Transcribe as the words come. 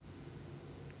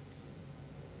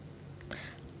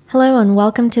Hello and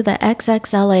welcome to the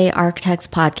XXLA Architects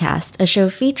Podcast, a show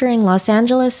featuring Los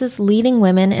Angeles' leading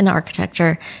women in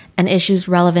architecture and issues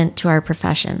relevant to our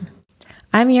profession.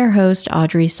 I'm your host,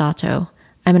 Audrey Sato.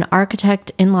 I'm an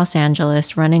architect in Los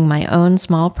Angeles running my own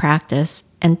small practice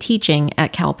and teaching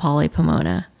at Cal Poly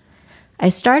Pomona. I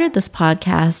started this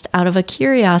podcast out of a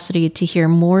curiosity to hear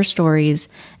more stories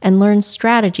and learn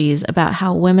strategies about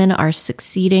how women are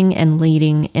succeeding and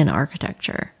leading in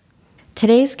architecture.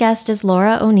 Today's guest is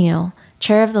Laura O'Neill,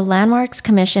 chair of the Landmarks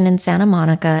Commission in Santa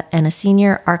Monica and a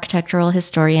senior architectural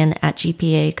historian at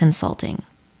GPA Consulting.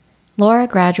 Laura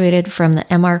graduated from the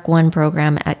MArch 1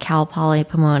 program at Cal Poly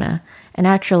Pomona, and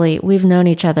actually, we've known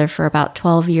each other for about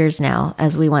 12 years now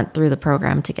as we went through the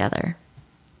program together.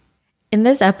 In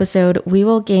this episode, we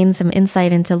will gain some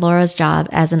insight into Laura's job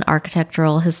as an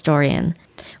architectural historian.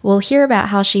 We'll hear about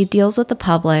how she deals with the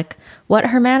public, what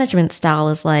her management style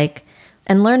is like,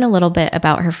 and learn a little bit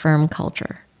about her firm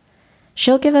culture.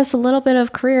 She'll give us a little bit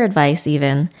of career advice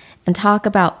even, and talk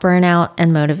about burnout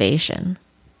and motivation.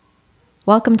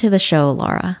 Welcome to the show,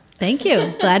 Laura. Thank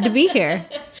you. Glad to be here.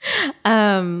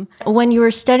 When you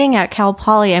were studying at Cal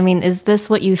Poly, is this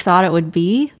what you thought it would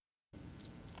be?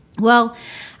 Well,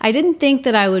 I didn't think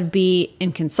that I would be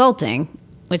in consulting,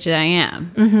 which I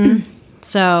am. Mm-hmm.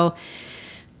 So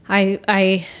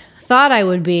I thought I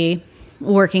would be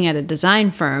working at a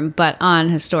design firm, but on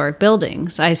historic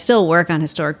buildings. I still work on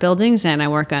historic buildings and I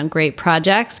work on great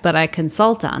projects, but I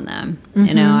consult on them.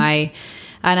 Mm-hmm.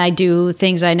 I do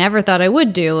things I never thought I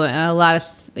would do. A lot of,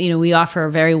 we offer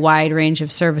a very wide range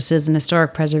of services in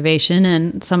historic preservation,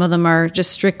 and some of them are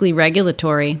just strictly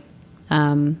regulatory.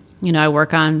 I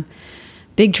work on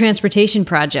big transportation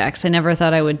projects. I never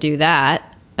thought I would do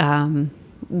that,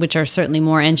 which are certainly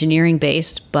more engineering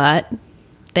based, but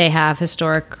they have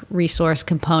historic resource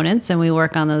components, and we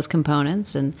work on those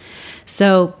components. And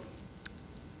so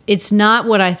it's not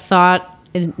what I thought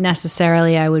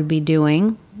necessarily I would be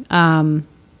doing, but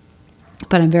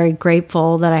I'm very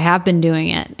grateful that I have been doing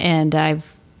it, and I've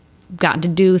gotten to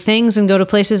do things and go to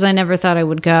places I never thought I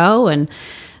would go. And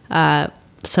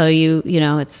so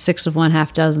it's 6 of one,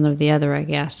 half dozen of the other, I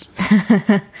guess.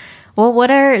 Well,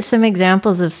 what are some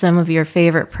examples of some of your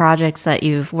favorite projects that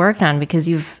you've worked on? Because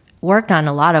you've worked on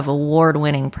a lot of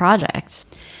award-winning projects.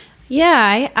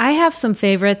 Yeah, I have some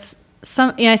favorites.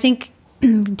 I think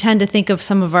tend to think of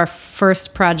some of our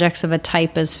first projects of a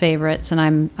type as favorites,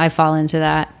 and I fall into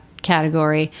that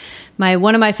category.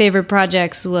 One of my favorite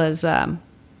projects was a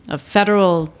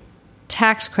federal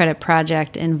tax credit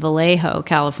project in Vallejo,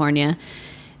 California,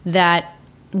 that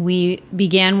we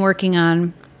began working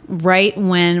on right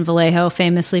when Vallejo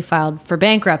famously filed for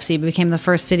bankruptcy. It became the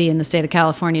first city in the state of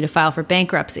California to file for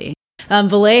bankruptcy.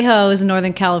 Vallejo is in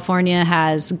Northern California,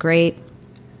 has great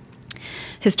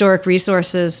historic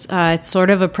resources. It's sort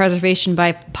of a preservation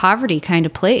by poverty kind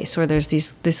of place where there's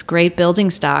this great building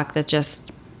stock that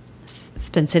just it's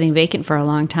been sitting vacant for a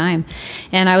long time.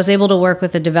 And I was able to work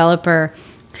with a developer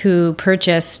who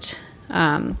purchased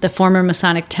the former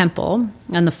Masonic Temple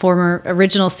and the former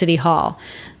original City Hall.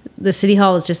 The City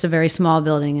Hall was just a very small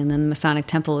building, and then the Masonic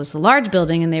Temple was the large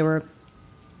building, and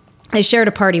they shared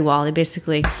a party wall. They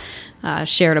basically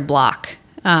shared a block.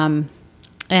 And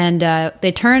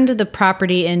they turned the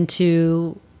property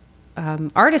into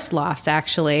artist lofts,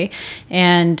 actually,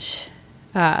 and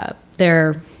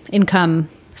their income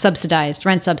subsidized,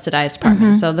 rent subsidized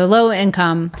apartments. Mm-hmm. So the low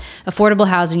income, affordable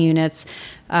housing units,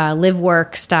 live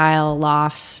work style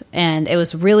lofts. And it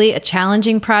was really a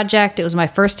challenging project. It was my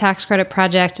first tax credit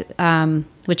project,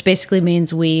 which basically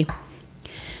means we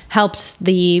helped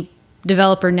the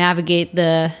developer navigate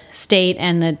the state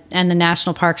and the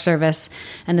National Park Service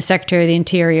and the Secretary of the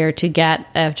Interior to get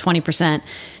a 20%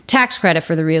 tax credit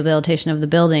for the rehabilitation of the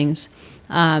buildings,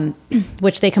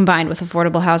 which they combined with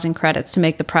affordable housing credits to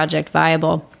make the project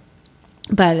viable.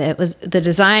 But the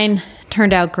design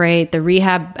turned out great. The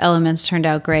rehab elements turned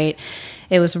out great.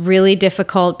 It was really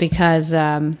difficult because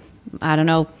I don't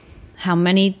know how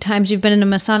many times you've been in a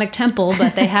Masonic temple,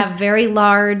 but they have very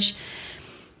large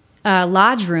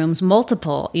lodge rooms,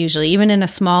 multiple usually. Even in a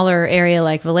smaller area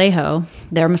like Vallejo,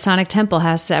 their Masonic temple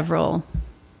has several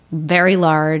very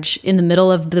large in the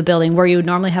middle of the building where you would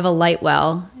normally have a light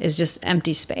well is just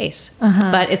empty space.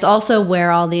 Uh-huh. But it's also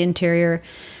where all the interior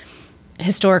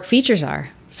historic features are.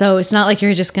 So it's not like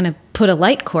you're just going to put a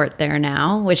light court there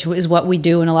now, which is what we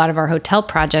do in a lot of our hotel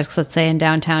projects, let's say in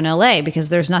downtown LA, because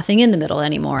there's nothing in the middle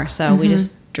anymore. So we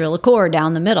just drill a core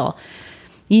down the middle.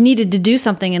 You needed to do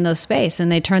something in those space,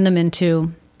 and they turned them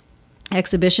into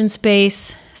exhibition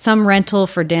space, some rental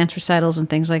for dance recitals and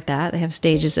things like that. They have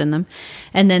stages in them.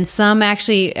 And then some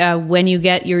actually, when you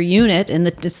get your unit,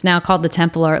 it's now called the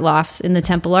Temple Art Lofts. In the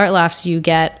Temple Art Lofts, you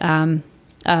get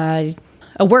a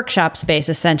workshop space,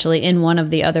 essentially, in one of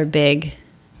the other big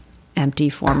empty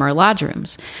former lodge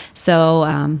rooms.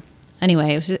 So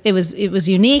anyway, it was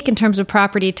unique in terms of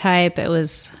property type. It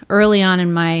was early on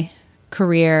in my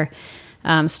career.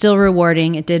 Still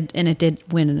rewarding. It did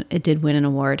win an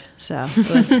award. So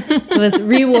it was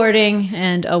rewarding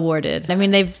and awarded. I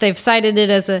mean, they've cited it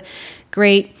as a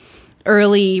great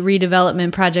early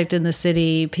redevelopment project in the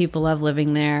city. People love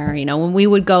living there. You know, when we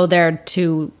would go there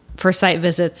for site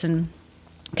visits and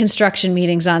construction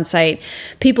meetings on site,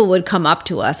 people would come up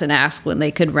to us and ask when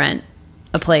they could rent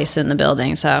a place in the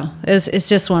building. So it's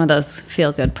just one of those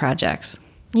feel-good projects.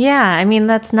 Yeah, I mean,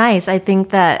 that's nice. I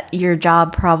think that your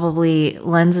job probably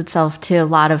lends itself to a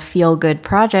lot of feel-good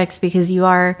projects because you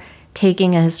are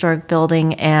taking a historic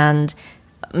building and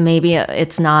maybe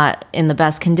it's not in the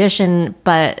best condition,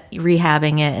 but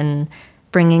rehabbing it and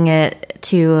bringing it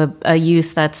to a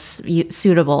use that's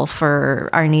suitable for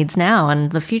our needs now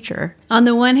and the future. On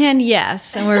the one hand,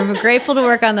 yes, and we're grateful to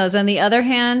work on those. On the other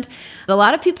hand, a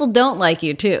lot of people don't like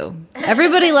you too.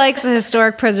 Everybody likes a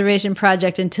historic preservation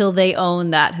project until they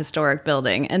own that historic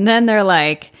building. And then they're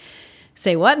like,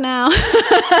 say what now?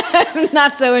 I'm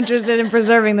not so interested in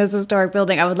preserving this historic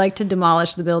building. I would like to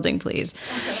demolish the building, please.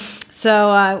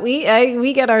 So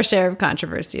we get our share of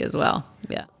controversy as well.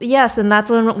 Yeah. Yes, and that's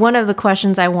one of the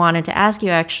questions I wanted to ask you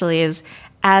actually is,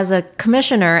 as a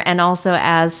commissioner and also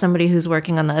as somebody who's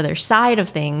working on the other side of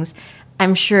things,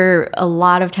 I'm sure a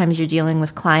lot of times you're dealing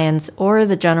with clients or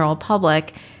the general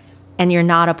public and you're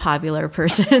not a popular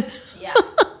person. Yeah.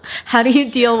 How do you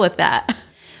deal with that?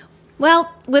 Well,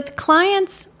 with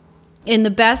clients, in the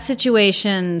best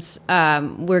situations,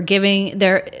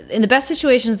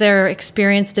 they're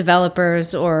experienced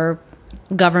developers or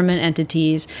government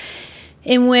entities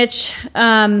in which,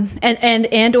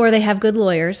 and or they have good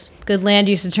lawyers, good land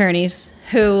use attorneys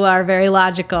who are very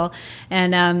logical.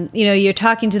 And, you're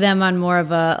talking to them on more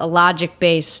of a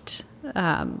logic-based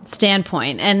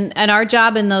standpoint. And our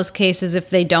job in those cases, if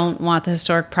they don't want the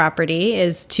historic property,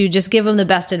 is to just give them the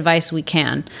best advice we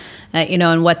can,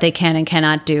 and what they can and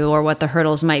cannot do, or what the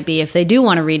hurdles might be if they do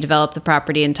want to redevelop the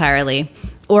property entirely,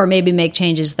 or maybe make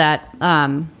changes that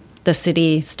the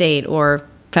city, state, or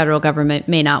federal government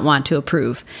may not want to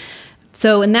approve.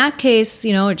 So in that case,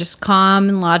 we're just calm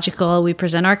and logical. We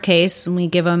present our case and we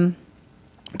give them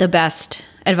the best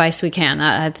advice we can.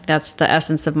 That's the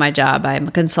essence of my job. I'm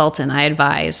a consultant. I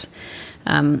advise.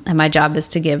 And my job is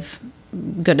to give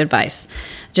good advice,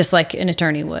 just like an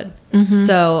attorney would. Mm-hmm.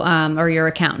 So, or your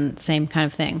accountant, same kind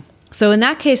of thing. So in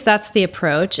that case, that's the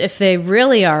approach. If they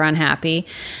really are unhappy,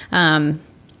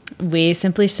 we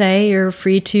simply say you're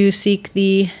free to seek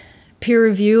the peer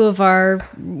review of our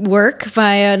work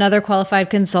by another qualified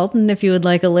consultant. If you would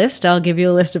like a list, I'll give you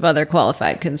a list of other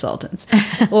qualified consultants.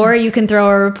 Or you can throw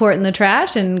a report in the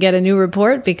trash and get a new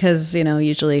report because,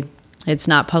 usually it's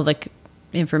not public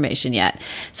information yet.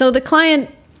 So the client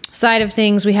side of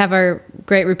things, we have our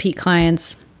great repeat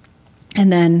clients.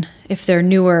 And then if they're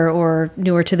newer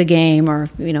to the game or,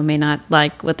 may not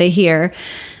like what they hear,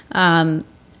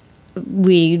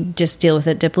 we just deal with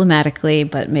it diplomatically,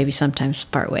 but maybe sometimes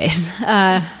part ways.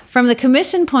 From the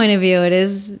commission point of view, it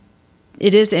is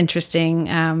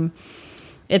interesting.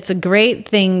 It's a great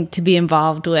thing to be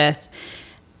involved with.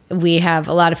 We have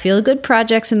a lot of feel-good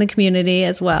projects in the community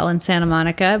as well in Santa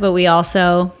Monica, but we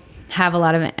also have a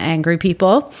lot of angry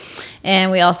people.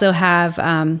 And we also have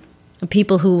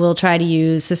people who will try to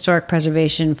use historic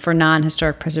preservation for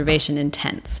non-historic preservation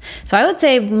intents. So I would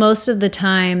say most of the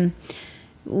time,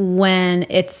 when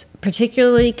it's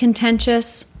particularly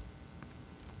contentious,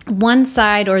 one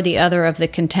side or the other of the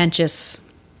contentious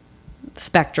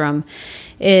spectrum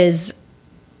is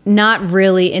not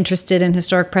really interested in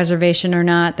historic preservation or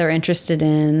not. They're interested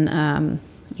in,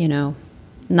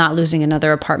 not losing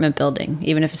another apartment building,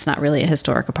 even if it's not really a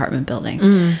historic apartment building.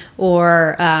 Mm.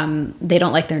 Or they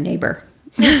don't like their neighbor.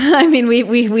 I mean, we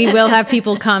will have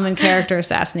people come and character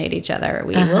assassinate each other.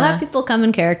 We will have people come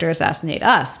and character assassinate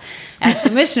us as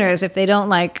commissioners if they don't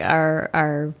like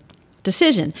our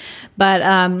decision.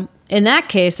 But in that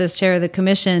case, as chair of the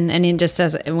commission, and just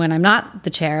as when I'm not the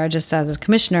chair, just as a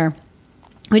commissioner,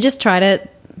 we just try to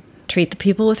treat the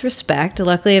people with respect.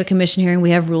 Luckily, at a commission hearing,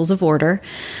 we have rules of order.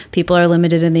 People are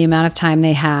limited in the amount of time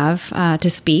they have to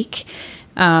speak.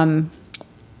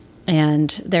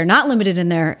 And they're not limited in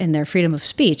their freedom of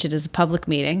speech. It is a public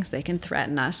meeting, so they can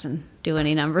threaten us and do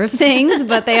any number of things,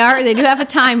 but they do have a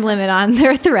time limit on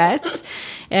their threats.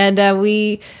 And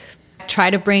we try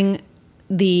to bring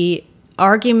the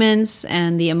arguments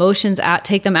and the emotions out,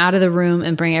 take them out of the room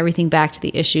and bring everything back to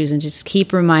the issues, and just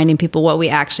keep reminding people what we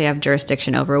actually have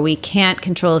jurisdiction over. We can't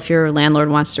control if your landlord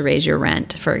wants to raise your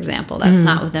rent, for example. That's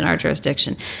not within our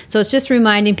jurisdiction. So it's just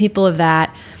reminding people of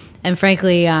that, and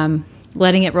frankly,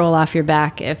 letting it roll off your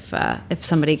back if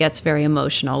somebody gets very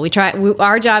emotional.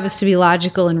 Our job is to be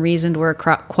logical and reasoned. We're a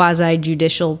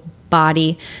quasi-judicial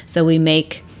body, so we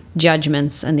make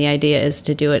judgments, and the idea is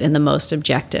to do it in the most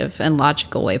objective and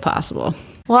logical way possible.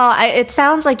 Well, it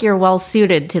sounds like you're well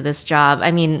suited to this job.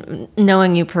 I mean,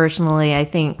 knowing you personally, I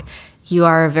think you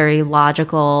are a very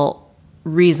logical,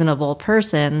 reasonable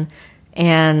person,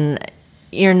 and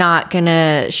you're not going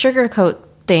to sugarcoat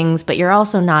things, but you're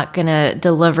also not going to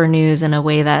deliver news in a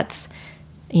way that's,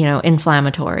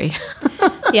 inflammatory.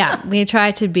 Yeah, we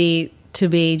try to be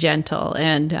gentle,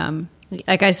 and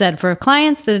like I said, for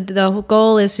clients, the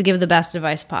goal is to give the best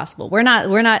advice possible. We're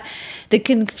not. The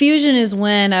confusion is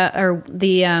when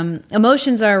the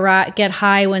emotions get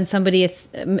high when somebody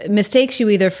mistakes you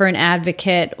either for an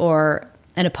advocate or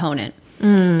an opponent.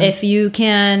 If you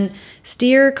can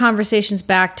steer conversations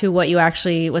back to what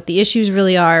the issues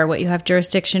really are, what you have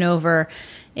jurisdiction over,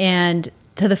 and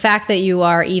to the fact that you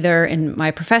are either in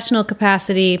my professional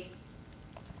capacity,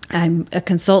 I'm a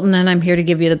consultant and I'm here to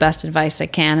give you the best advice I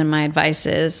can. And my advice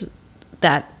is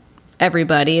that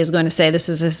everybody is going to say this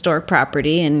is a historic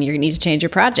property and you need to change your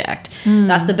project.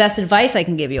 That's the best advice I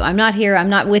can give you. I'm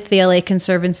not with the LA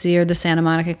Conservancy or the Santa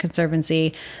Monica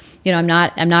Conservancy. I'm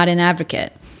not an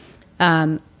advocate.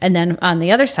 And then on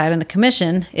the other side, on the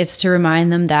commission, it's to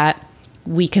remind them that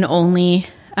we can only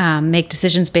make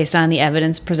decisions based on the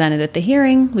evidence presented at the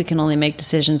hearing. We can only make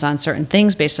decisions on certain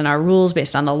things based on our rules,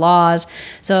 based on the laws.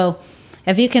 So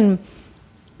if you can,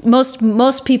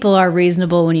 most people are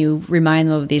reasonable when you remind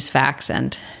them of these facts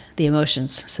and the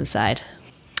emotions subside.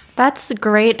 That's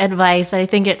great advice. I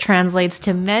think it translates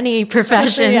to many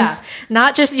professions,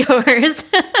 not just yours.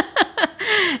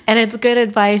 And it's good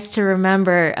advice to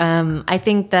remember. I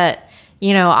think that,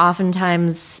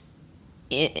 oftentimes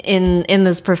in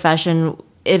this profession,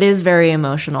 it is very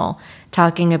emotional,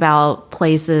 talking about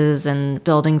places and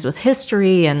buildings with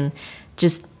history and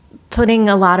just putting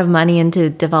a lot of money into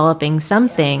developing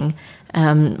something,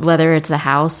 whether it's a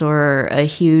house or a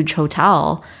huge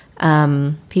hotel.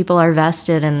 People are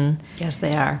vested, and yes,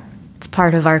 they are. It's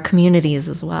part of our communities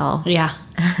as well. Yeah.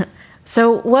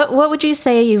 So what would you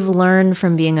say you've learned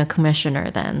from being a commissioner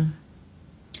then?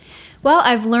 Well,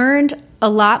 I've learned a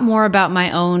lot more about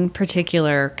my own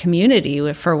particular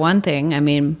community, for one thing. I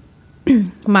mean,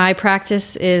 my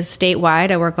practice is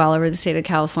statewide. I work all over the state of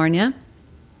California.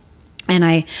 And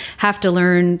I have to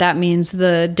learn, that means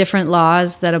the different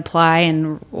laws that apply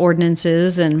and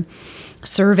ordinances and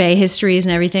survey histories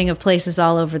and everything of places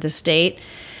all over the state.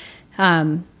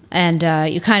 You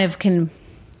kind of can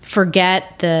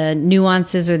forget the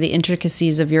nuances or the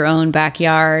intricacies of your own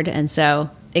backyard. And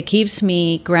so it keeps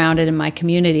me grounded in my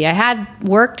community. I had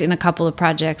worked on a couple of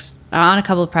projects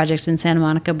in Santa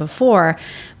Monica before,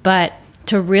 but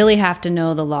to really have to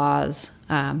know the laws,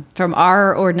 from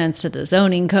our ordinance to the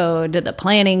zoning code to the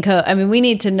planning code. I mean, we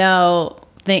need to know,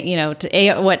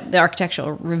 what the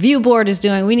Architectural Review Board is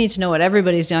doing. We need to know what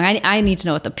everybody's doing. I need to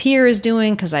know what the peer is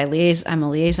doing because I'm a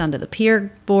liaison to the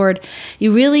peer board.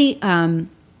 You really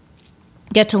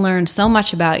get to learn so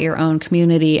much about your own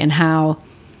community and how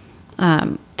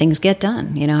things get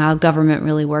done, how government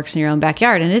really works in your own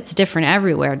backyard. And it's different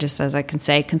everywhere, just as I can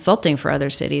say, consulting for other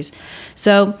cities.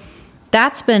 So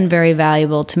that's been very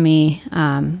valuable to me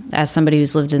as somebody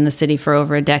who's lived in the city for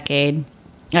over a decade.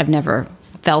 I've never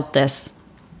felt this,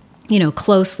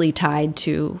 closely tied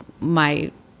to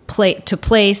my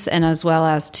place and as well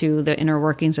as to the inner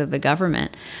workings of the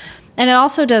government. And it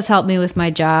also does help me with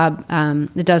my job.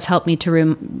 It does help me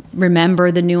to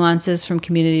remember the nuances from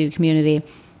community to community.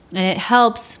 And it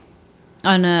helps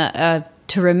to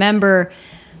remember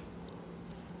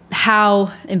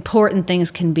how important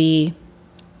things can be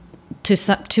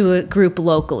to a group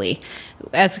locally.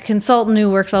 As a consultant who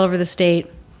works all over the state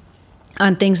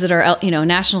on things that are,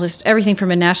 everything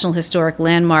from a national historic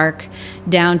landmark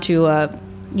down to a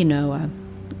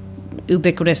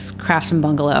ubiquitous craftsman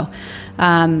bungalow,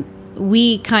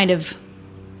 we kind of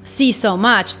see so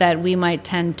much that we might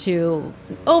tend to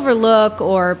overlook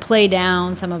or play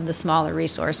down some of the smaller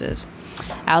resources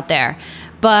out there.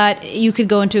 But you could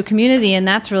go into a community and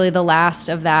that's really the last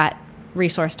of that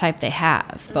resource type they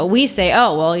have. But we say,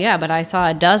 oh, well, yeah, but I saw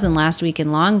a dozen last week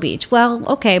in Long Beach. Well,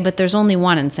 okay, but there's only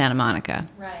one in Santa Monica.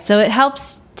 Right. So it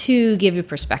helps to give you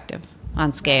perspective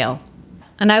on scale.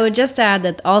 And I would just add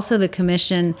that also through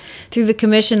the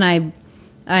commission, I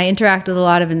I interact with a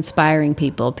lot of inspiring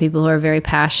people who are very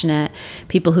passionate,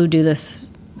 people who do this,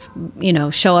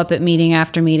 show up at meeting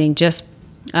after meeting. Just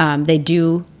they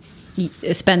do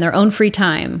spend their own free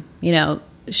time,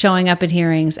 showing up at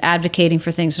hearings, advocating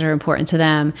for things that are important to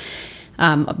them.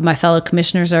 My fellow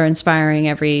commissioners are inspiring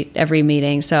every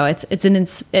meeting. So I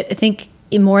think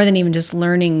more than even just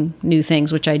learning new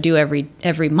things, which I do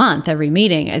every month, every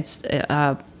meeting, it's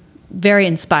very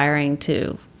inspiring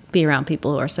to be around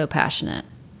people who are so passionate.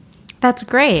 That's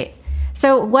great.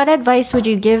 So what advice would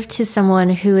you give to someone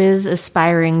who is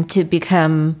aspiring to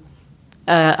become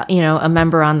a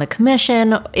member on the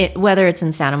commission, whether it's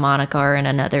in Santa Monica or in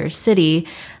another city,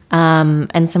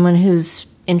 and someone who's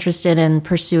interested in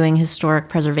pursuing historic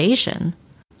preservation?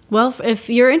 Well, if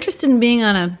you're interested in being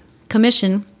on a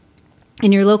commission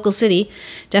in your local city,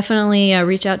 definitely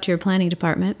reach out to your planning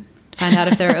department. Find out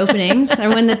if there are openings or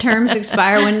when the terms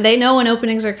expire, when they know when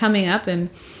openings are coming up, and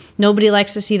nobody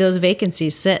likes to see those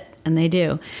vacancies sit, and they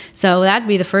do. So that'd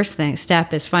be the first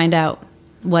step is find out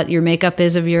what your makeup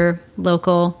is of your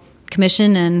local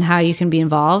commission and how you can be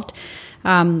involved.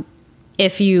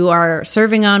 If you are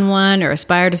serving on one or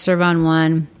aspire to serve on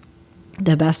one,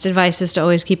 the best advice is to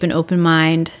always keep an open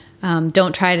mind.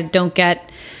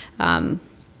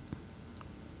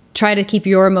 Try to keep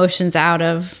your emotions out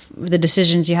of the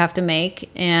decisions you have to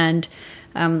make, and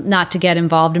not to get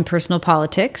involved in personal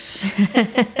politics.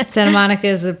 Santa Monica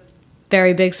is a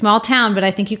very big, small town, but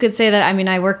I think you could say that. I mean,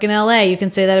 I work in LA. You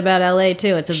can say that about LA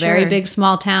too. It's a very big,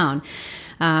 small town.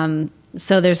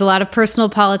 So there's a lot of personal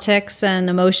politics and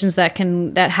emotions that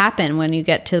happen when you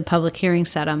get to the public hearing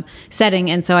setting.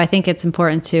 And so I think it's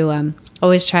important to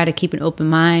always try to keep an open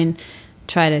mind,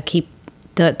 try to keep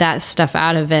that stuff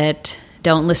out of it.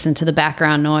 Don't listen to the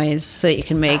background noise so that you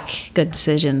can make good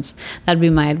decisions. That'd be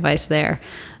my advice there.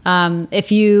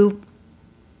 If you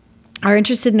are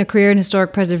interested in a career in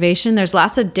historic preservation, there's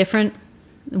lots of different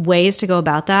ways to go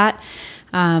about that.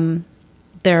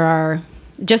 There are,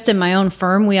 just in my own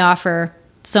firm, we offer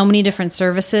so many different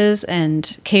services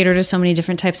and cater to so many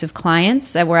different types of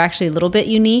clients that we're actually a little bit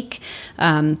unique.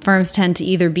 Firms tend to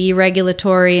either be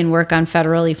regulatory and work on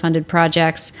federally funded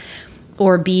projects,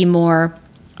 or be more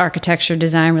architecture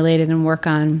design related and work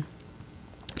on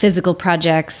physical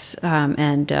projects,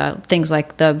 and things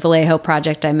like the Vallejo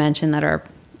project I mentioned that are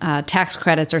tax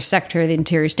credits or Secretary of the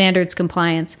Interior Standards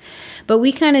compliance. But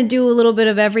we kind of do a little bit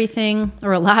of everything,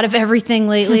 or a lot of everything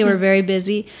lately. We're very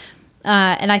busy.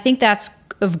 And I think that's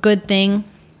a good thing,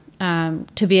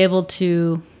 to be able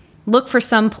to look for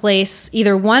some place,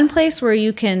 either one place where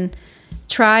you can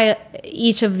try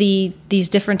each of these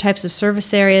different types of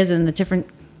service areas and the different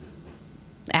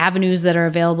avenues that are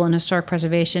available in historic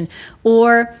preservation,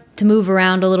 or to move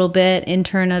around a little bit,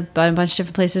 intern a bunch of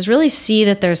different places, really see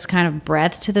that there's kind of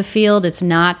breadth to the field. There's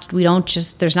not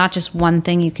just one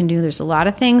thing you can do. There's a lot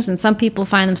of things, and some people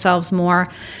find themselves more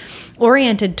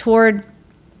oriented toward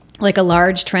like a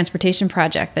large transportation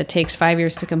project that takes 5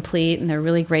 years to complete, and they're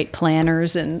really great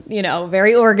planners and,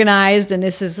 very organized, and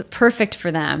this is perfect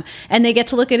for them. And they get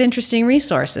to look at interesting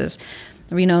resources.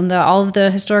 All of the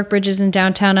historic bridges in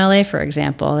downtown LA, for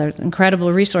example, they're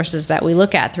incredible resources that we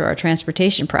look at through our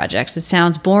transportation projects. It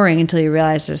sounds boring until you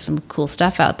realize there's some cool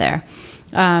stuff out there.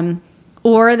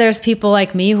 Or there's people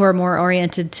like me who are more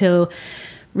oriented to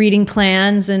reading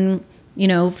plans and,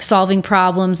 solving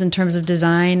problems in terms of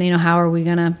design. How are we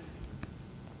going to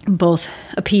both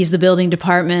appease the building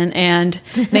department and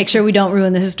make sure we don't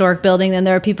ruin the historic building? Then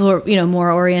there are people who are,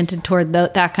 more oriented toward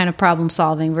that kind of problem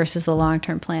solving versus the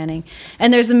long-term planning.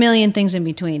 And there's a million things in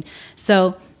between.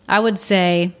 So I would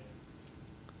say,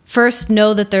 first,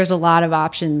 know that there's a lot of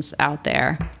options out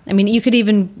there. I mean, you could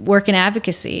even work in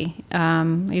advocacy.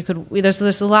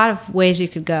 There's a lot of ways you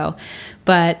could go.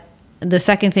 But the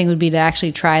second thing would be to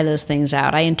actually try those things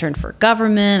out. I interned for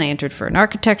government. I interned for an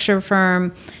architecture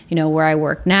firm. Where I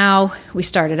work now, we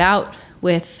started out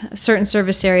with certain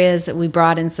service areas. We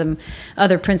brought in some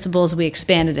other principals. We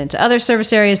expanded into other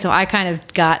service areas. So I kind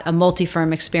of got a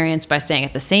multi-firm experience by staying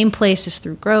at the same places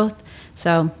through growth.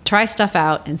 So try stuff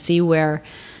out and see what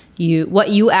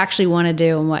you actually want to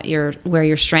do and where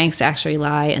your strengths actually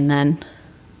lie, and then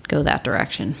go that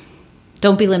direction.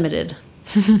 Don't be limited.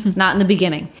 Not in the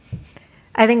beginning.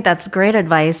 I think that's great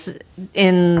advice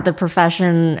in the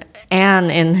profession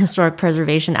and in historic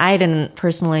preservation. I didn't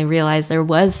personally realize there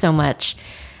was so much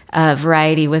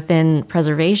variety within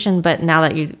preservation, but now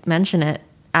that you mention it,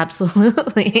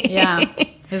 absolutely. Yeah,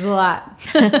 there's a lot.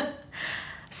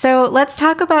 So let's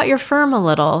talk about your firm a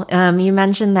little. You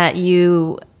mentioned that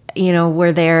you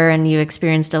were there and you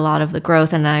experienced a lot of the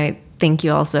growth, and I think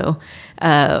you also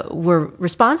were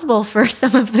responsible for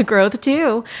some of the growth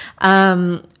too.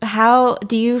 How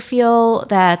do you feel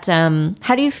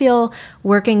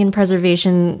working in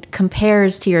preservation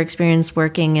compares to your experience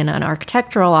working in an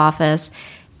architectural office?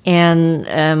 And,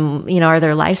 are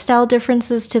there lifestyle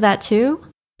differences to that too?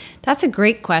 That's a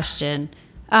great question.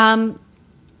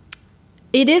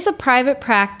 It is a private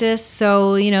practice,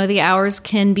 so, the hours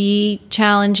can be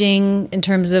challenging in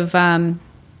terms of,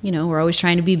 we're always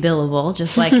trying to be billable,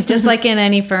 just like in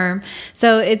any firm.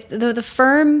 So it's the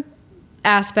firm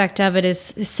aspect of it is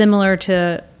similar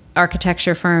to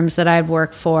architecture firms that I've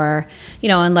worked for,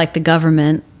 unlike the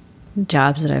government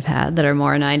jobs that I've had that are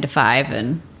more 9 to 5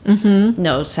 and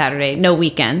no Saturday, no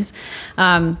weekends.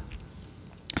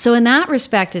 So in that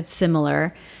respect, it's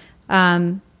similar.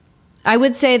 I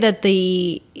would say that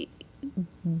the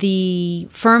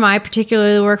firm I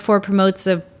particularly work for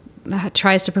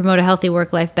tries to promote a healthy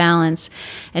work-life balance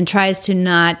and tries to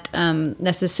not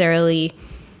necessarily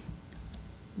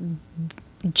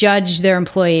judge their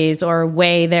employees or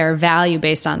weigh their value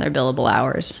based on their billable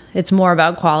hours. It's more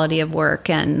about quality of work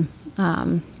and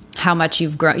how much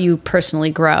you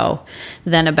personally grow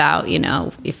than about,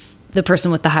 if the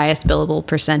person with the highest billable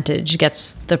percentage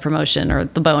gets the promotion or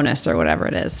the bonus or whatever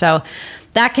it is. So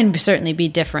that can certainly be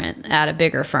different at a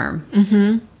bigger firm.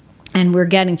 Mm-hmm. And we're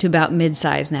getting to about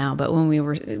mid-size now, but when we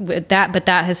were that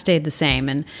has stayed the same.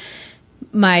 And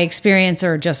my experience,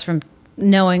 or just from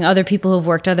knowing other people who've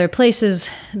worked other places,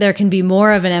 there can be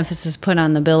more of an emphasis put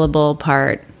on the billable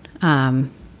part, and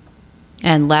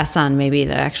less on maybe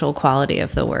the actual quality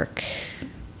of the work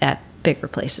at bigger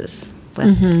places.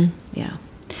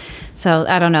 So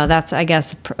I don't know. That's, I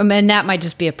guess, and that might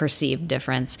just be a perceived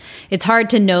difference. It's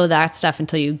hard to know that stuff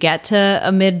until you get to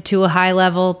a mid to a high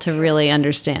level to really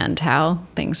understand how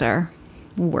things are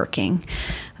working.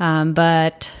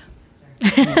 But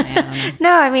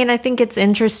no, I think it's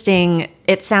interesting.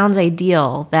 It sounds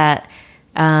ideal that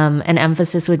an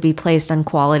emphasis would be placed on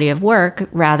quality of work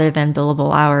rather than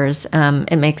billable hours.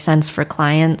 It makes sense for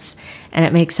clients, and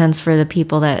it makes sense for the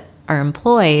people that are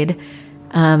employed.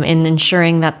 In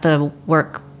ensuring that the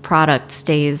work product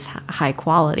stays high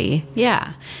quality.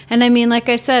 Yeah. And like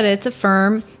I said, it's a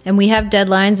firm and we have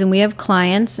deadlines and we have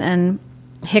clients and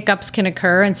hiccups can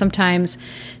occur. And sometimes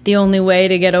the only way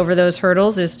to get over those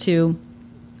hurdles is to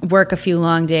work a few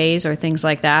long days or things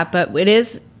like that. But it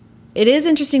is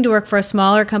interesting to work for a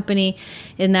smaller company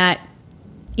in that,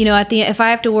 if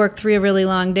I have to work 3 really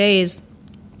long days,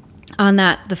 on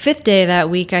the 5th day of that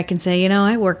week, I can say,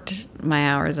 I worked my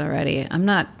hours already. I'm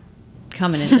not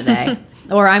coming in today.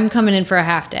 Or I'm coming in for a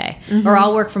half day. Mm-hmm. Or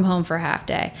I'll work from home for a half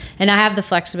day. And I have the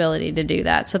flexibility to do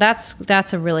that. So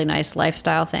that's a really nice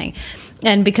lifestyle thing.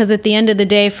 And because at the end of the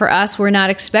day, for us, we're not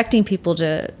expecting people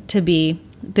to be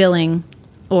billing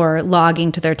or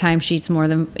logging to their timesheets more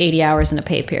than 80 hours in a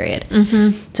pay period.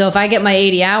 Mm-hmm. So if I get my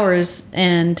 80 hours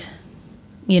and,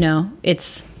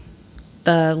 it's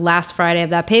the last Friday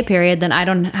of that pay period, then I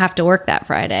don't have to work that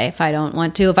Friday if I don't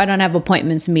want to. If I don't have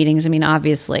appointments and meetings,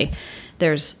 obviously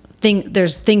there's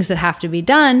things that have to be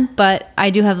done, but I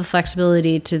do have the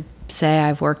flexibility to say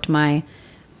I've worked my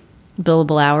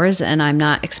billable hours and I'm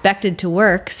not expected to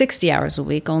work 60 hours a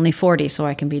week, only 40, so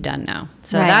I can be done now.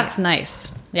 So That's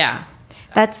nice. Yeah.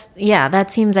 That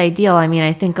seems ideal.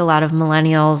 I think a lot of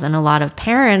millennials and a lot of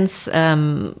parents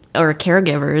or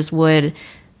caregivers would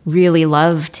really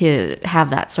love to have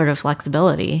that sort of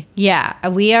flexibility. Yeah,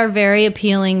 we are very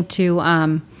appealing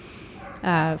to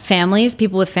families,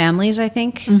 people with families, I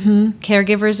think. Mm-hmm.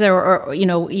 Caregivers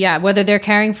or whether they're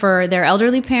caring for their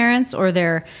elderly parents or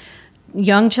their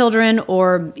young children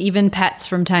or even pets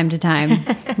from time to time.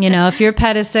 If your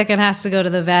pet is sick and has to go to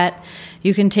the vet,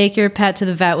 you can take your pet to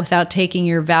the vet without taking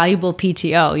your valuable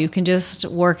PTO. You can just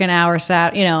work an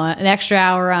extra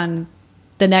hour on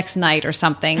the next night or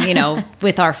something,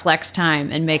 with our flex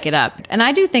time and make it up. And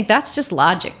I do think that's just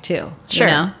logic too.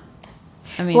 Sure.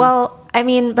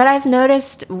 But I've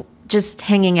noticed just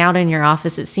hanging out in your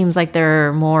office, it seems like there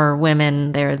are more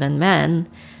women there than men.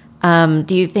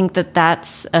 Do you think that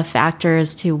that's a factor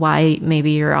as to why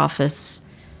maybe your office,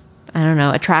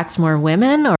 attracts more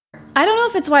women? Or I don't know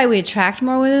if it's why we attract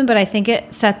more women, but I think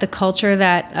it set the culture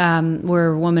that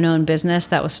we're a woman-owned business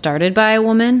that was started by a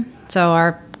woman. So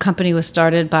our company was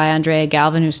started by Andrea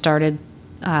Galvin, who started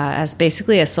as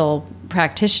basically a sole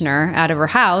practitioner out of her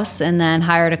house and then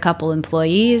hired a couple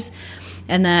employees.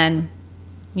 And then,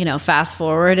 fast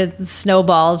forward, it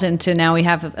snowballed into now we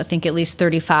have, I think, at least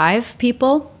 35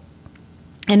 people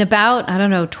in about,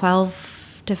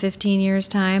 12 to 15 years'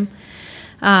 time.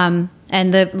 And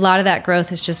a lot of that growth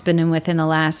has just been within the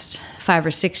last 5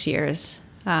 or 6 years.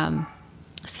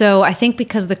 So I think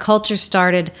because the culture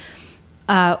started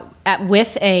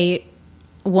with a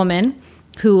woman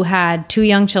who had 2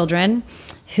 young children,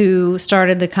 who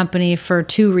started the company for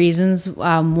 2 reasons.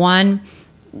 One,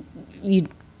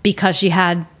 because she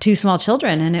had 2 small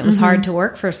children and it was hard to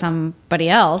work for somebody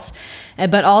else,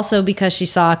 but also because she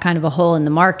saw kind of a hole in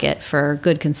the market for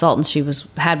good consultants. She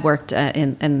had worked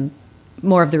in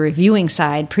more of the reviewing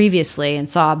side previously and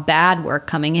saw bad work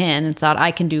coming in and thought,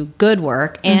 I can do good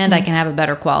work and I can have a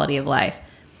better quality of life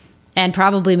and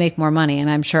probably make more money. And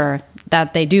I'm sure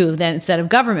that they do then instead of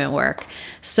government work.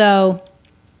 So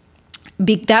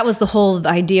that was the whole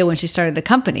idea when she started the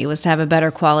company, was to have a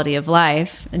better quality of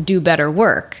life and do better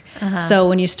work. So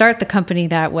when you start the company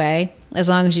that way, as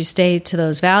long as you stay to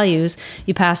those values,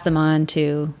 you pass them on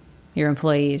to your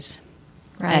employees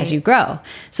as you grow.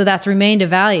 So that's remained a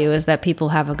value, is that people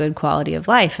have a good quality of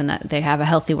life and that they have a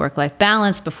healthy work-life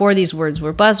balance. Before these words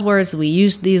were buzzwords, we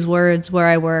used these words where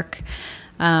I work.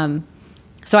 So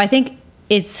I think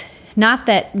it's not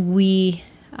that we...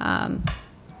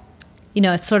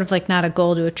 it's sort of like not a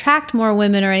goal to attract more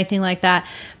women or anything like that.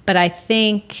 But I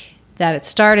think that it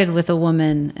started with a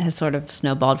woman, has sort of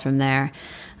snowballed from there.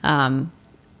 And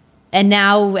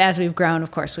now as we've grown, of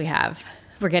course,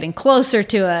 we're getting closer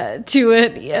to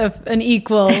an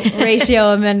equal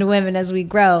ratio of men to women as we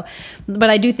grow. But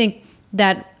I do think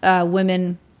that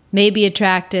women may be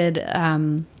attracted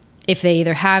if they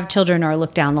either have children or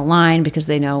look down the line, because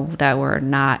they know that we're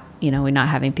not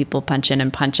having people punch in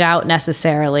and punch out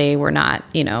necessarily. We're not,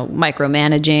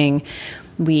 micromanaging.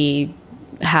 We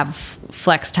have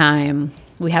flex time.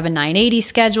 We have a 980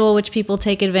 schedule, which people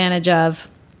take advantage of.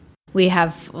 We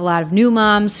have a lot of new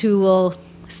moms who will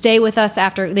stay with us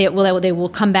after they will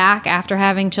come back after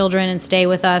having children and stay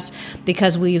with us,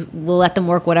 because we will let them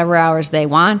work whatever hours they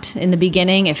want in the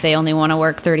beginning. If they only want to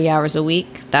work 30 hours a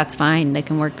week, that's fine. They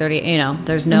can work 30,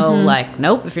 there's no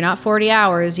nope, if you're not 40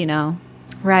 hours,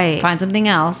 right, find something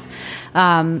else.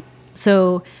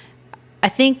 So I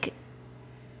think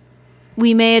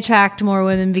we may attract more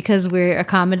women because we're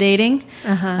accommodating.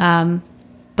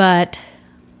 But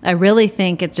I really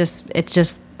think it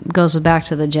just goes back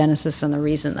to the genesis and the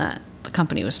reason that the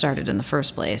company was started in the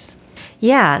first place.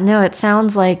 Yeah, no, it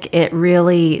sounds like it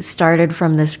really started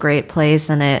from this great place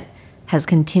and it has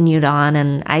continued on,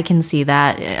 and I can see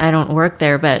that. I don't work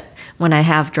there, but when I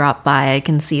have dropped by, I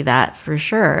can see that for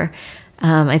sure.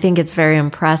 I think it's very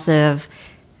impressive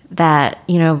that,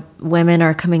 women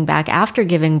are coming back after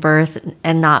giving birth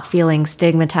and not feeling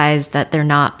stigmatized that they're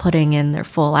not putting in their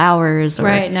full hours.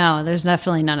 Right. No, there's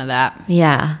definitely none of that.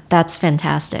 Yeah, that's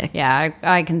fantastic. Yeah,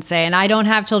 I can say, and I don't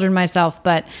have children myself,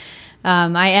 but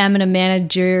I am in a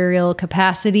managerial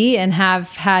capacity and have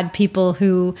had people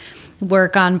who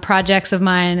work on projects of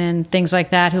mine and things like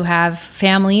that who have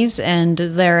families, and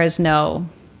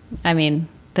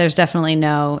there's definitely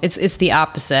no, it's the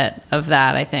opposite of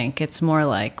that. I think it's more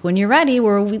like, when you're ready,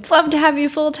 we'd love to have you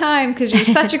full time because you're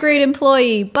such a great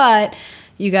employee, but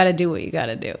you got to do what you got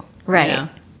to do. Right.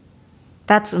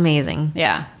 That's amazing.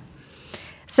 Yeah.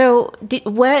 So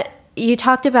what you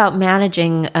talked about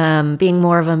managing, being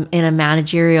more of in a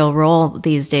managerial role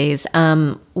these days.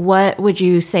 What would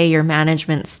you say your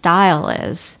management style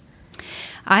is?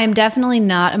 I am definitely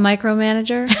not a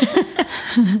micromanager.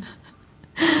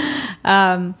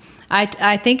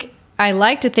 I think I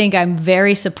like to think I'm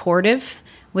very supportive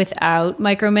without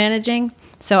micromanaging.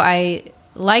 So I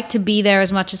like to be there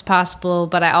as much as possible,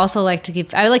 but I also like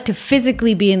to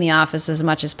physically be in the office as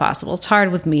much as possible. It's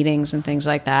hard with meetings and things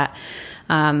like that.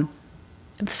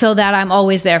 So that I'm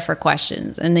always there for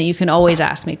questions and that you can always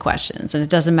ask me questions, and it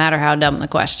doesn't matter how dumb the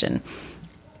question.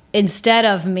 Instead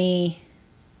of me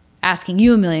asking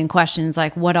you a million questions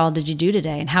like, what all did you do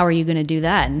today? And how are you going to do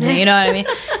that? And you know what I mean?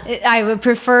 I would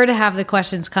prefer to have the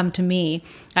questions come to me.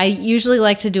 I usually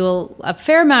like to do a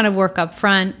fair amount of work up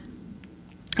front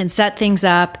and set things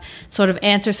up, sort of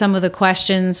answer some of the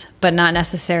questions, but not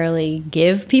necessarily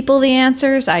give people the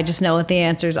answers. I just know what the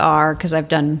answers are because I've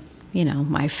done,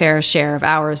 my fair share of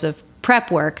hours of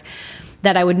prep work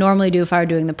that I would normally do if I were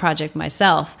doing the project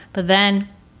myself. But then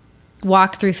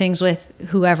walk through things with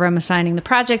whoever I'm assigning the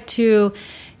project to,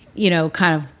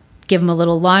 kind of give them a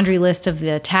little laundry list of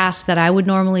the tasks that I would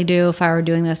normally do if I were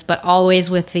doing this, but always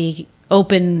with the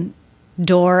open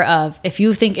door of, if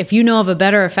you know of a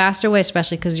better or faster way,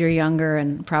 especially because you're younger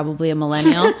and probably a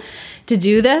millennial, to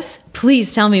do this,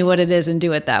 please tell me what it is and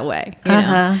do it that way.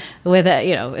 With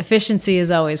efficiency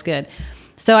is always good.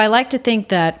 So I like to think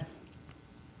that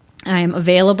I am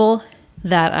available,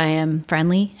 that I am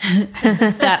friendly,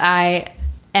 that I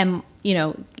am,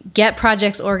 get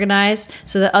projects organized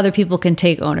so that other people can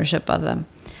take ownership of them.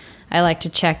 I like to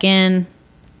check in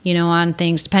on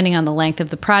things depending on the length of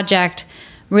the project.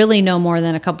 Really no more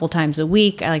than a couple times a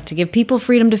week. I like to give people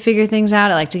freedom to figure things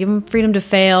out. I like to give them freedom to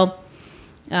fail,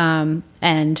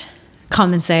 and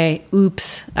come and say,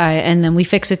 oops, and then we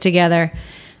fix it together.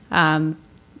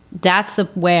 That's the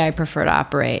way I prefer to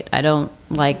operate. I don't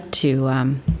like to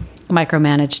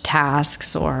micromanage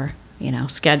tasks or,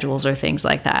 schedules or things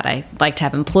like that. I like to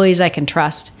have employees I can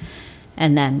trust,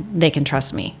 and then they can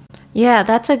trust me. Yeah,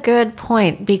 that's a good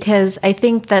point, because I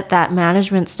think that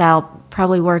management style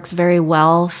probably works very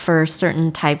well for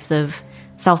certain types of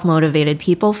self-motivated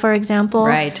people, for example.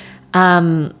 Right.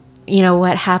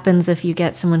 What happens if you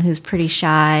get someone who's pretty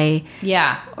shy,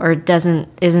 or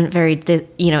isn't very,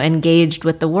 engaged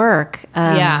with the work?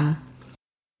 That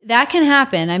can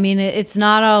happen. I mean, it's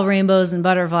not all rainbows and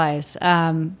butterflies.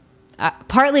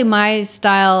 Partly my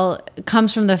style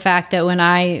comes from the fact that when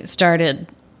I started,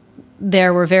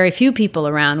 there were very few people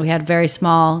around. We had a very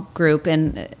small group,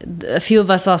 and a few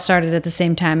of us all started at the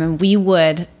same time, and we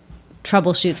would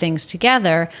troubleshoot things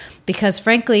together because,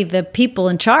 frankly, the people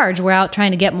in charge were out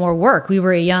trying to get more work. We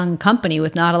were a young company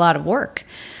with not a lot of work.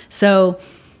 So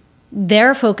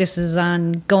their focus is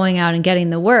on going out and getting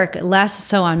the work, less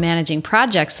so on managing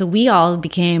projects. So we all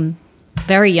became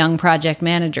very young project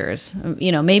managers,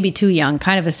 maybe too young,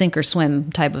 kind of a sink or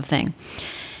swim type of thing.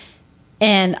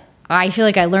 And I feel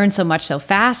like I learned so much so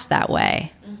fast that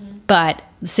way, but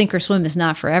sink or swim is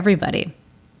not for everybody.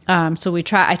 So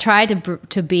I try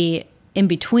to be in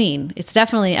between. There's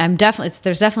definitely a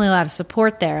lot of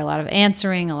support there, a lot of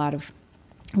answering, a lot of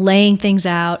laying things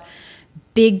out.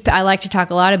 I like to talk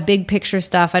a lot of big picture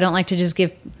stuff. I don't like to just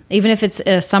give, even if it's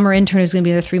a summer intern who's going to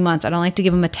be there 3 months, I don't like to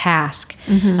give them a task.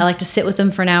 I like to sit with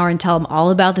them for an hour and tell them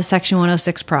all about the Section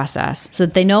 106 process so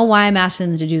that they know why I'm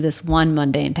asking them to do this one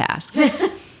mundane task.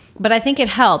 But I think it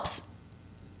helps.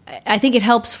 I think it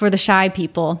helps for the shy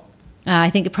people. I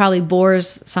think it probably bores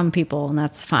some people, and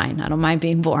that's fine. I don't mind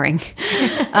being boring.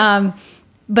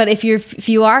 But if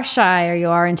you are shy or you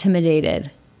are intimidated,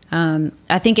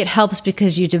 I think it helps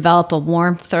because you develop a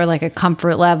warmth or like a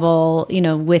comfort level,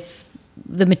 with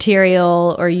the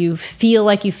material, or you feel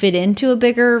like you fit into a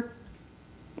bigger,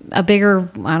 I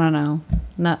don't know.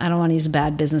 I don't want to use a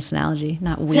bad business analogy,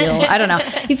 not wheel. I don't know.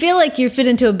 You feel like you fit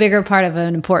into a bigger part of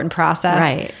an important process.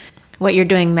 Right. What you're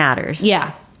doing matters.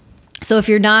 Yeah. So if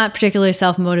you're not particularly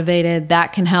self-motivated,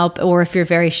 that can help. Or if you're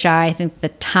very shy, I think the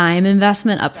time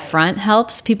investment up front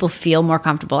helps. People feel more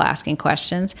comfortable asking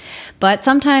questions. But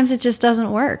sometimes it just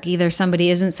doesn't work. Either somebody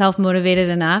isn't self-motivated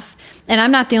enough. And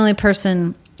I'm not the only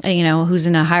person, who's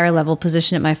in a higher level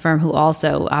position at my firm who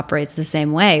also operates the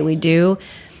same way. We do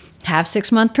have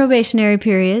 6-month probationary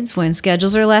periods when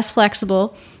schedules are less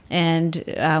flexible, and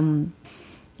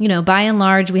by and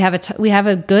large, we have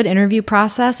a good interview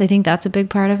process. I think that's a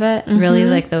big part of it. Really,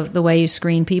 like the way you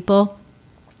screen people,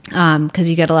 because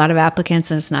you get a lot of applicants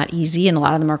and it's not easy, and a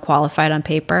lot of them are qualified on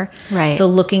paper. Right. So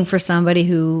looking for somebody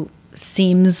who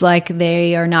seems like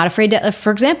they are not afraid to,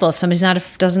 for example, if somebody's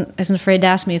isn't afraid to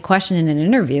ask me a question in an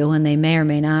interview, and they may or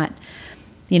may not.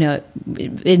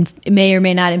 It may or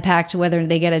may not impact whether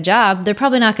they get a job. They're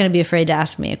probably not going to be afraid to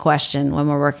ask me a question when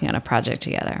we're working on a project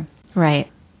together. Right.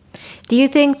 Do you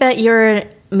think that you're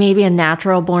maybe a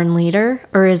natural born leader,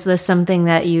 or is this something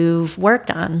that you've worked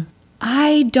on?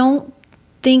 I don't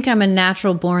think I'm a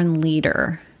natural born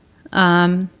leader.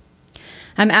 I'm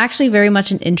actually very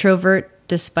much an introvert,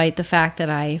 despite the fact that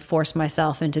I force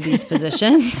myself into these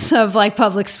positions of like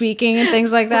public speaking and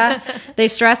things like that. They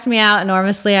stress me out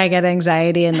enormously. I get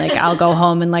anxiety, and like I'll go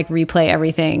home and like replay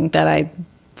everything that I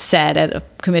said at a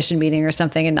commission meeting or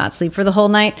something and not sleep for the whole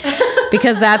night,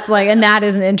 because that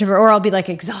is an introvert. Or I'll be like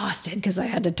exhausted because I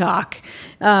had to talk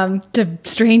to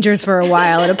strangers for a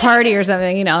while at a party or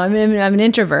something. I'm an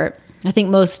introvert. I think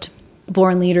most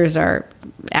born leaders are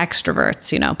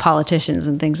extroverts, politicians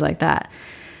and things like that.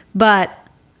 But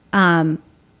I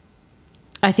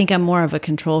think I'm more of a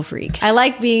control freak. I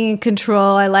like being in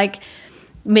control. I like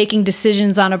making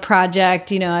decisions on a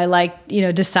project. I like,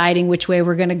 deciding which way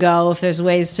we're going to go if there's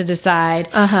ways to decide.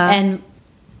 And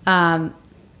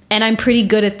I'm pretty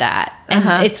good at that.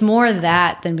 And it's more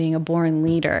that than being a born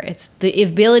leader. It's the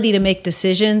ability to make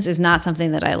decisions is not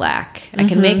something that I lack. I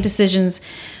can make decisions,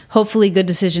 hopefully good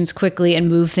decisions, quickly and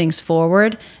move things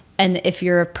forward. And if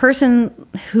you're a person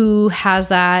who has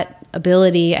that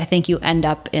ability, I think you end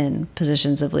up in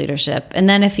positions of leadership. And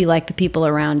then if you like the people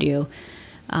around you,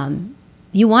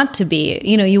 you want to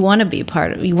be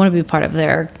part of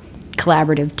their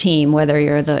collaborative team, whether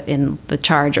you're in the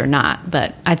charge or not.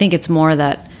 But I think it's more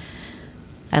that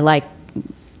I like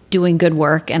doing good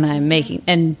work, and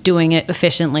I'm doing it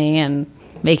efficiently, and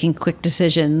making quick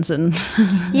decisions. And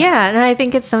yeah, and I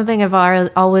think it's something I've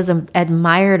always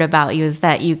admired about you, is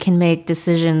that you can make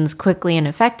decisions quickly and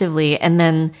effectively and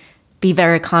then be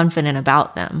very confident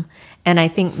about them. And I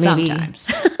think maybe sometimes.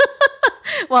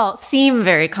 well, seem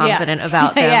very confident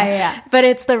about them. Yeah. But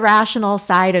it's the rational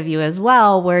side of you as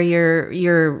well, where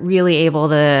you're really able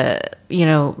to,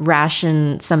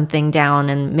 ration something down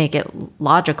and make it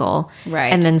logical,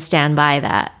 right? And then stand by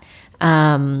that.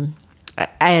 I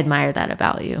admire that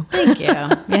about you. Thank you.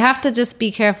 You have to just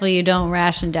be careful you don't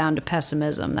ration down to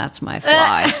pessimism. That's my flaw,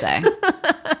 I'd say.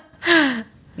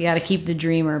 You got to keep the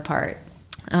dreamer part.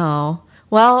 Oh,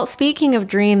 well, speaking of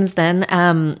dreams then,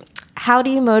 how do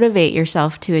you motivate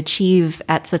yourself to achieve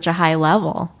at such a high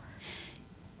level?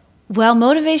 Well,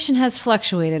 motivation has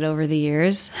fluctuated over the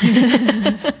years.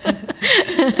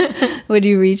 When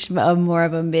you reach more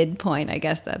of a midpoint, I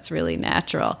guess that's really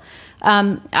natural.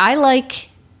 I like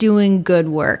doing good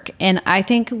work, and I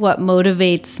think what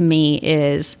motivates me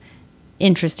is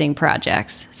interesting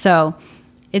projects. So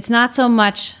it's not so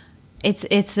much,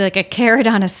 it's like a carrot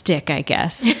on a stick, I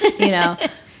guess.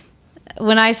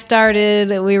 When I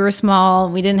started, we were small.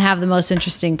 We didn't have the most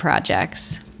interesting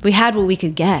projects. We had what we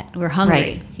could get. We're hungry.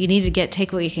 Right. You need to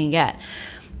take what you can get.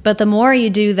 But the more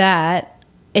you do that,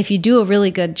 if you do a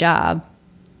really good job,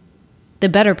 the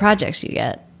better projects you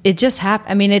get. It just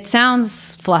happens. I mean, it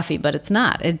sounds fluffy, but it's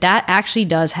not. That actually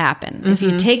does happen. Mm-hmm. If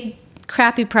you take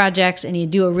crappy projects and you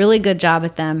do a really good job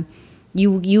at them,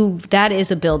 that is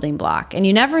a building block. And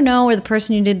you never know where the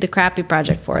person you did the crappy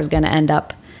project for is going to end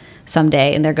up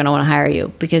someday, and they're going to want to hire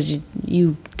you because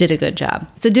you did a good job.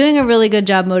 So doing a really good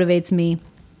job motivates me.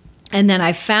 And then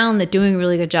I found that doing a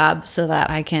really good job so that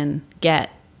I can get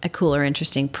a cool or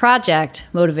interesting project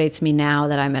motivates me now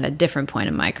that I'm at a different point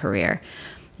in my career.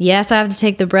 Yes, I have to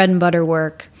take the bread and butter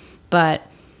work, but,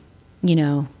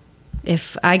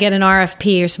 if I get an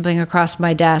RFP or something across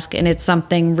my desk and it's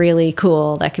something really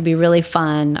cool that could be really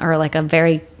fun, or like a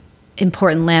very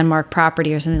important landmark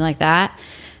property or something like that,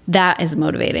 that is a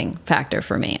motivating factor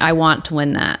for me. I want to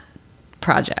win that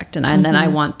project, and then I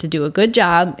want to do a good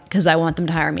job because I want them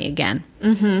to hire me again.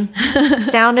 Mm-hmm.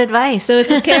 Sound advice. So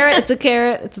it's a carrot.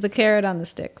 It's the carrot on the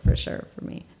stick for sure for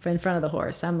me. In front of the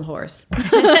horse. I'm the horse.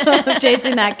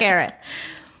 Chasing that carrot.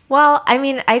 Well, I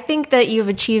mean, I think that you've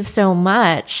achieved so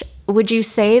much. Would you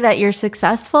say that you're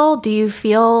successful? Do you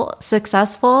feel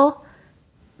successful?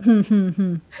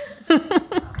 It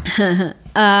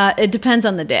depends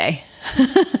on the day.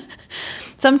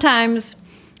 Sometimes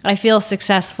I feel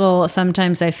successful.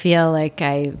 Sometimes I feel like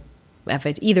I have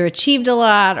either achieved a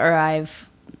lot or I've,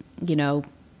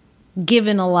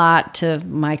 given a lot to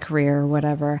my career or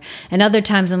whatever. And other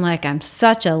times I'm like, I'm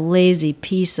such a lazy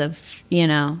piece of,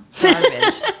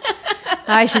 garbage.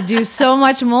 I should do so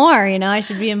much more. I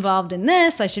should be involved in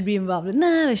this. I should be involved in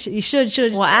that. You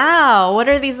should. Wow. What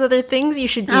are these other things you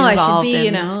should be involved in? I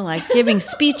should be, like giving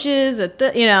speeches at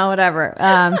the, whatever.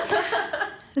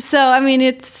 So, I mean,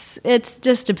 it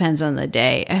just depends on the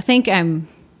day. I think I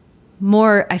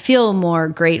feel more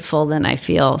grateful than I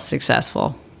feel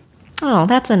successful. Oh,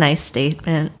 that's a nice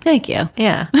statement. Thank you.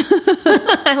 Yeah.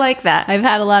 I like that. I've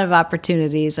had a lot of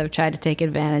opportunities. I've tried to take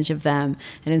advantage of them.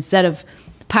 And instead of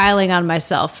piling on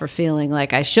myself for feeling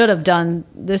like I should have done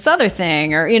this other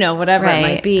thing or, whatever it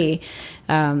might be,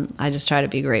 I just try to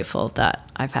be grateful that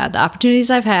I've had the opportunities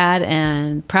I've had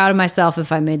and proud of myself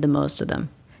if I made the most of them.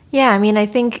 Yeah, I mean, I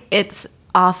think it's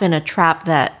often a trap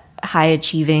that high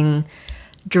achieving,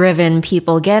 driven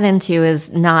people get into,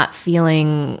 is not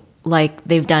feeling like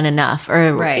they've done enough,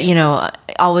 or, right.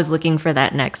 Always looking for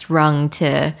that next rung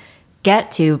to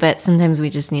get to. But sometimes we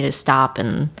just need to stop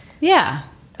and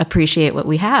appreciate what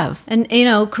we have. And,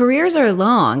 careers are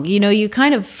long. You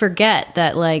kind of forget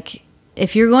that, like,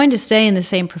 if you're going to stay in the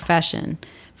same profession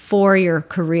for your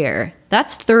career,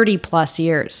 that's 30 plus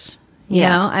years. You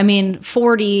know, I mean,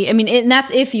 40, and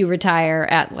that's if you retire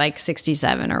at like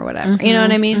 67 or whatever, you know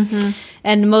what I mean? Mm-hmm.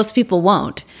 And most people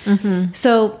won't. Mm-hmm.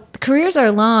 So careers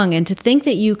are long, and to think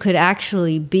that you could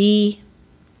actually be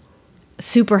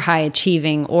super high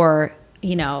achieving or,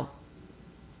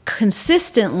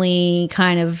 consistently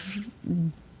kind of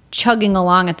chugging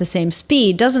along at the same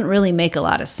speed doesn't really make a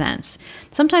lot of sense.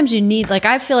 Sometimes you need,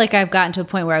 I feel like I've gotten to a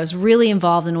point where I was really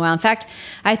involved in a while. In fact,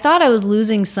 I thought I was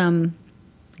losing some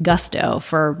gusto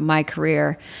for my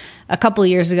career a couple of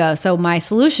years ago. So my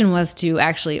solution was to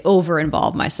actually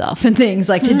over-involve myself in things,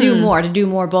 like to do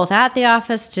more both at the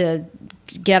office, to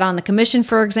get on the commission,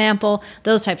 for example,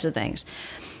 those types of things.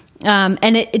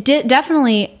 And it did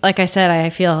definitely, like I said, I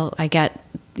feel I get,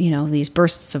 these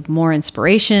bursts of more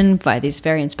inspiration by these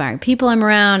very inspiring people I'm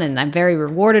around, and I'm very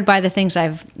rewarded by the things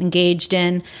I've engaged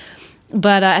in.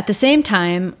 But at the same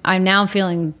time, I'm now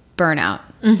feeling burnout.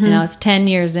 You know, it's 10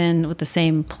 years in with the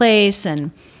same place and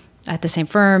at the same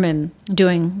firm and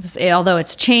doing this, although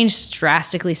it's changed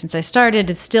drastically since I started,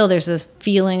 it's still, there's this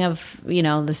feeling of, you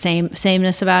know, the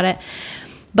sameness about it.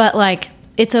 But like,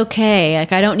 it's okay.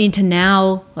 Like, I don't need to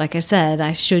now, like I said,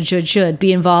 I should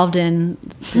be involved in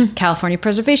the California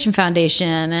Preservation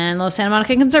Foundation and the Santa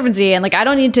Monica Conservancy. And like, I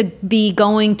don't need to be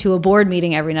going to a board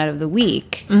meeting every night of the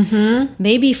week.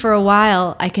 Maybe for a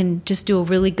while I can just do a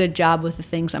really good job with the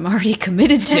things I'm already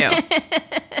committed to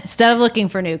instead of looking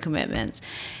for new commitments.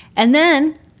 And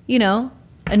then, you know,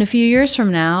 in a few years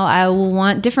from now, I will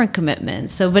want different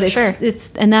commitments. So, but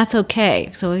it's, and that's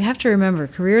okay. So we have to remember,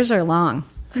 careers are long.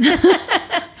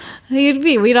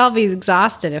 We'd all be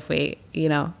exhausted if we, you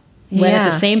know, went at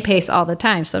the same pace all the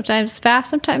time. Sometimes fast,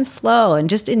 sometimes slow, and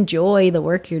just enjoy the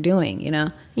work you're doing, you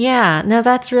know? Yeah, no,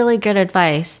 that's really good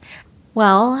advice.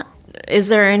 Well, is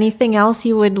there anything else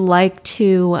you would like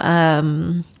to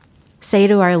say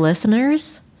to our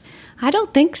listeners? I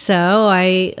don't think so.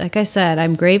 Like I said,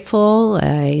 I'm grateful.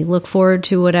 I look forward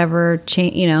to whatever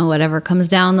whatever comes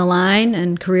down the line,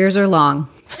 and careers are long.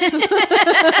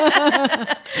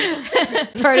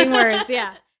 Parting words,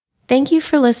 yeah. Thank you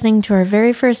for listening to our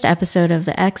very first episode of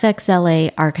the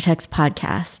XXLA Architects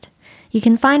Podcast. You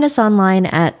can find us online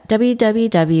at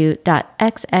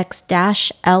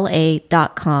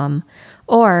www.xx-la.com,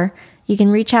 or you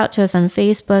can reach out to us on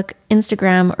Facebook,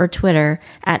 Instagram, or Twitter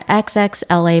at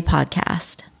XXLA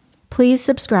Podcast. Please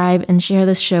subscribe and share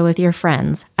this show with your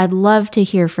friends. I'd love to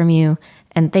hear from you,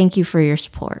 and thank you for your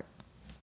support.